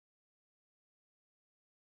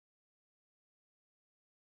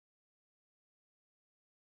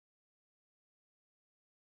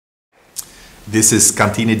This is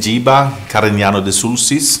Cantina Giba, Carignano de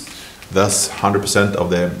Sulcis, thus 100% of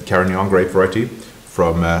the Carignan grape variety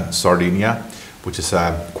from Sardinia, which is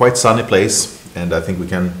a quite sunny place, and I think we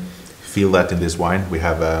can feel that in this wine. We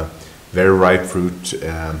have a very ripe fruit,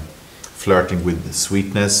 flirting with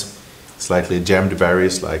sweetness, slightly gemmed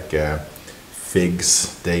berries like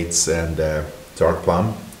figs, dates, and dark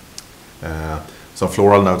plum. Some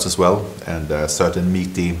floral notes as well, and certain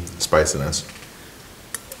meaty spiciness.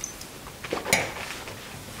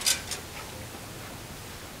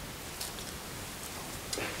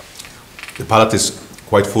 The palate is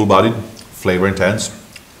quite full-bodied, flavor intense,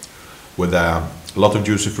 with a lot of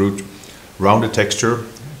juicy fruit, rounded texture,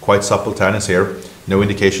 quite supple tannins here, no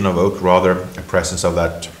indication of oak, rather a presence of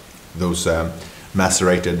those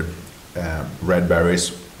macerated red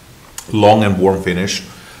berries, long and warm finish,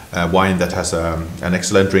 wine that has an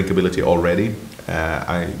excellent drinkability already.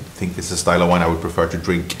 I think this is a style of wine I would prefer to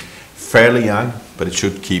drink fairly young, but it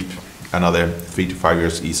should keep another 3 to 5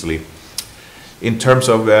 years easily. In terms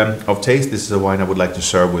of taste, this is a wine I would like to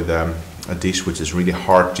serve with a dish which is really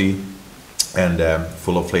hearty and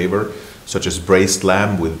full of flavor, such as braised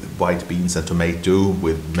lamb with white beans and tomato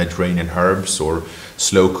with Mediterranean herbs, or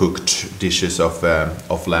slow-cooked dishes of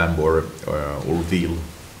lamb or veal.